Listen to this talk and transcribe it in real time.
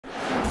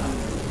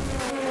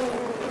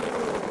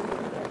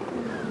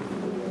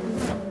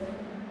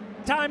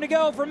time to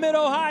go for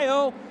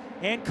Mid-Ohio.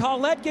 And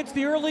Collette gets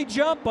the early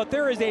jump, but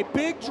there is a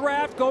big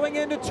draft going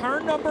into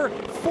turn number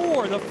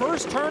 4, the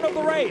first turn of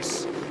the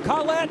race.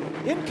 Collette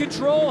in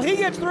control, he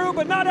gets through,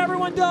 but not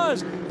everyone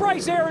does.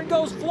 Bryce Aaron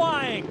goes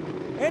flying,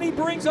 and he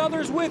brings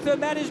others with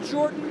him. That is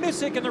Jordan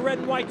Missick in the red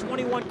and white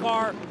 21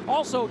 car,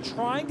 also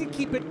trying to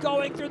keep it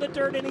going through the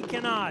dirt, and he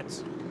cannot.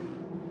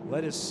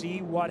 Let us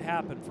see what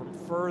happened from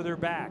further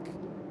back.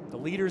 The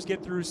leaders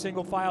get through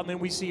single file, and then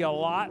we see a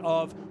lot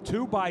of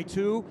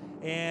 2x2,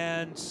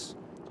 and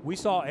we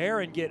saw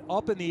Aaron get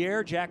up in the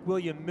air. Jack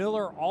William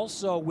Miller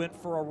also went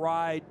for a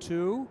ride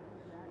too.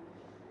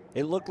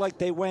 It looked like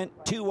they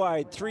went 2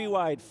 wide, 3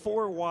 wide,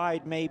 4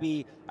 wide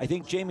maybe. I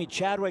think Jamie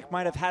Chadwick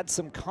might have had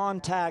some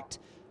contact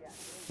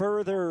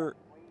further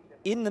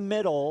in the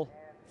middle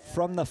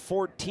from the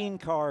 14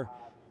 car.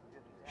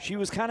 She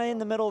was kind of in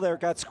the middle there,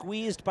 got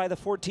squeezed by the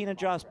 14 of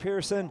Josh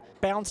Pearson,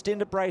 bounced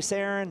into Bryce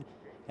Aaron,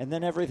 and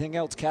then everything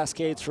else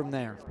cascades from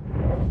there.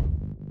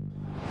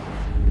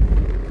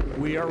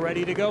 We are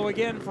ready to go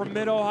again from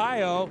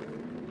Mid-Ohio.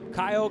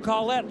 Kyle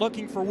Collette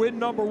looking for win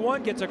number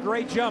 1, gets a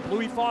great jump.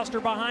 Louis Foster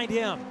behind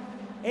him.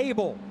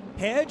 Abel,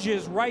 Hedge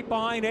is right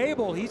behind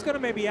Abel. He's gonna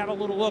maybe have a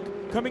little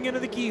look coming into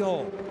the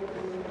keyhole.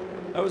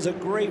 That was a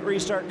great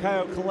restart.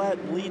 Kyle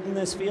Collette leading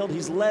this field.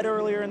 He's led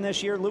earlier in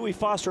this year. Louis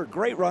Foster,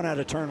 great run out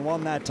of turn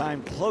 1 that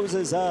time.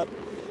 Closes up.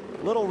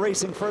 Little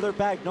racing further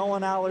back.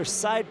 Nolan Aller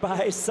side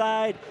by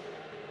side.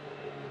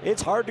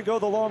 It's hard to go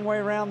the long way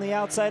around the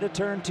outside of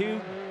turn 2.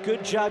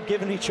 Good job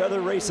giving each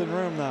other racing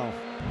room, though.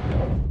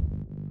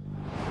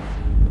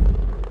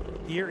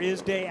 Here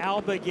is De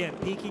Alba again,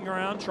 peeking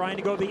around, trying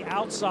to go the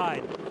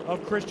outside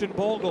of Christian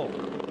Bogle.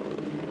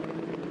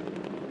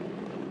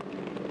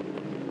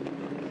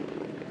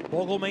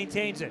 Bogle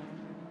maintains it.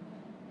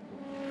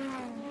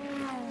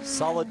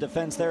 Solid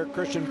defense there.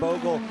 Christian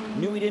Bogle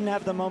knew he didn't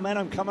have the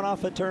momentum coming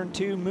off of turn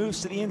 2,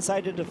 moves to the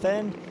inside to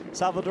defend.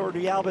 Salvador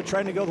De Alba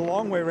trying to go the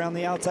long way around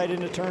the outside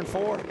into turn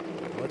 4.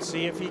 Let's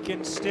see if he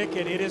can stick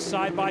it. It is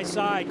side by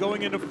side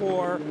going into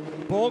 4.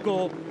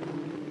 Bogle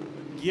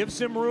gives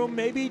him room,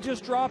 maybe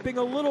just dropping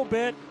a little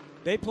bit.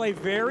 They play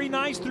very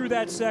nice through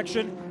that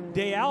section.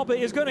 De Alba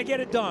is going to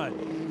get it done.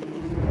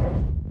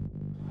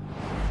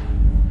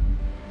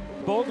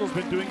 Bogle's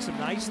been doing some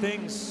nice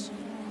things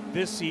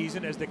this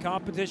season as the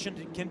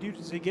competition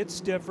continues to get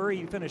stiffer.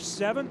 He finished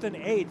 7th and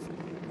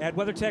 8th at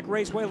WeatherTech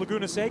Raceway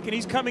Laguna Seca, and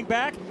he's coming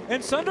back.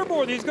 And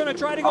Sundermorthy going to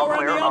try to go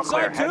around the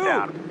outside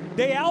too.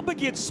 De Alba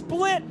gets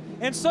split,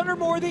 and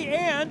Sundermorthy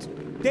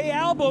and De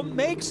Alba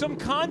make some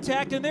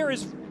contact, and there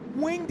is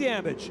wing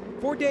damage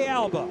for De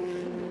Alba.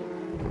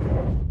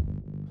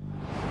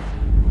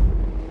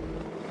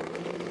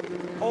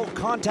 Oh,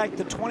 contact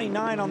the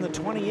 29 on the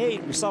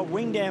 28. We saw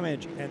wing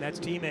damage. And that's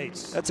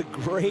teammates. That's a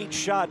great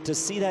shot to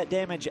see that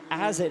damage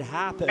as it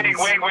happens.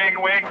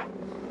 Wing.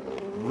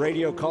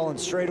 Radio calling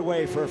straight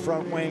away for a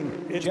front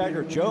wing.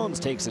 Jagger Jones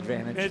takes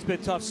advantage. It's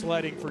been tough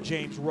sledding for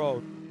James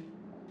Road.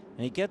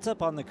 And he gets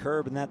up on the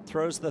curb, and that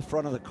throws the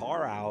front of the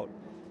car out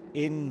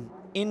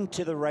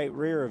into the right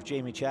rear of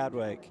Jamie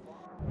Chadwick.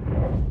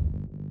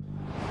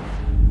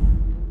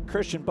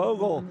 Christian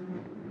Bogle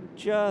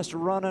just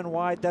running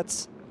wide.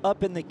 That's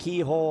up in the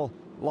keyhole,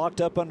 locked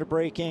up under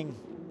braking.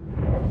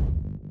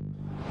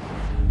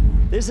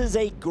 This is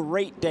a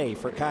great day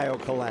for Kyle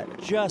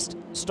Collette. Just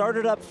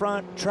started up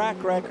front,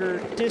 track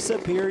record,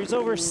 disappear. He's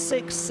over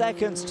 6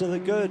 seconds to the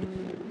good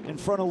in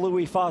front of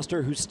Louis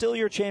Foster, who's still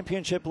your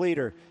championship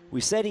leader.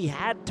 We said he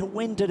had to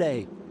win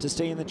today to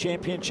stay in the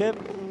championship,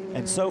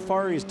 and so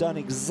far he's done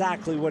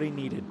exactly what he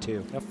needed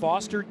to. Now,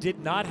 Foster did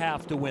not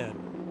have to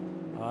win.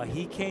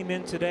 He came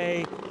in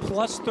today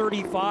plus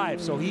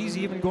 35, so he's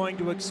even going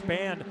to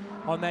expand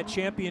on that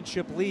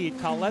championship lead.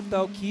 Collette,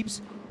 though,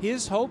 keeps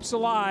his hopes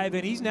alive,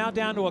 and he's now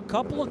down to a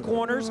couple of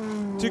corners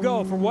to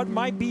go for what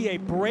might be a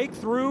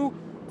breakthrough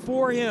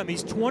for him.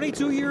 He's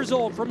 22 years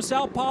old from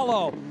Sao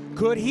Paulo.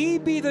 Could he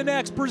be the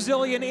next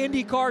Brazilian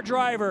IndyCar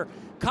driver?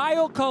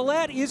 Kyle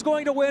Collette is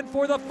going to win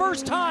for the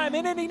first time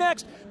in Indy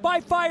NXT by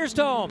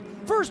Firestone.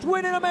 First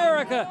win in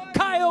America.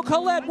 Kyle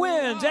Collette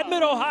wins at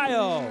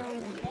Mid-Ohio.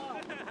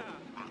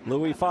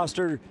 Louis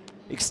Foster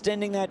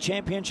extending that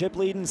championship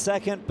lead in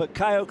second, but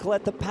Kyle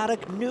Collette, the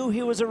paddock, knew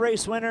he was a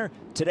race winner.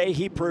 Today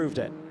he proved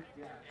it.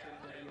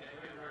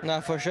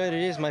 No, for sure it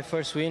is my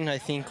first win. I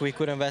think we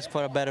couldn't ask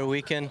for a better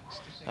weekend.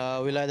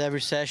 We led every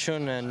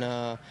session,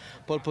 and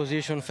pole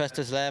position,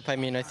 fastest lap. I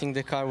mean, I think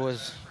the car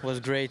was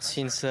great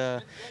since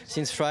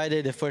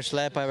Friday. The first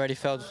lap I already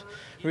felt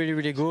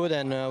really good,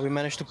 and we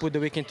managed to put the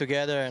weekend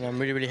together, and I'm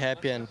really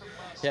happy. And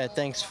yeah,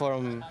 thanks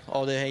from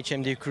all the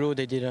HMD crew.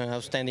 They did an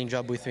outstanding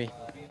job with me.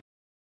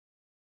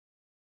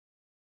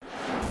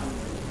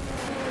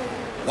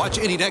 Watch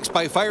INDY NXT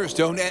by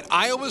Firestone at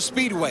Iowa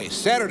Speedway,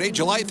 Saturday,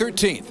 July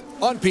 13th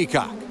on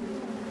Peacock.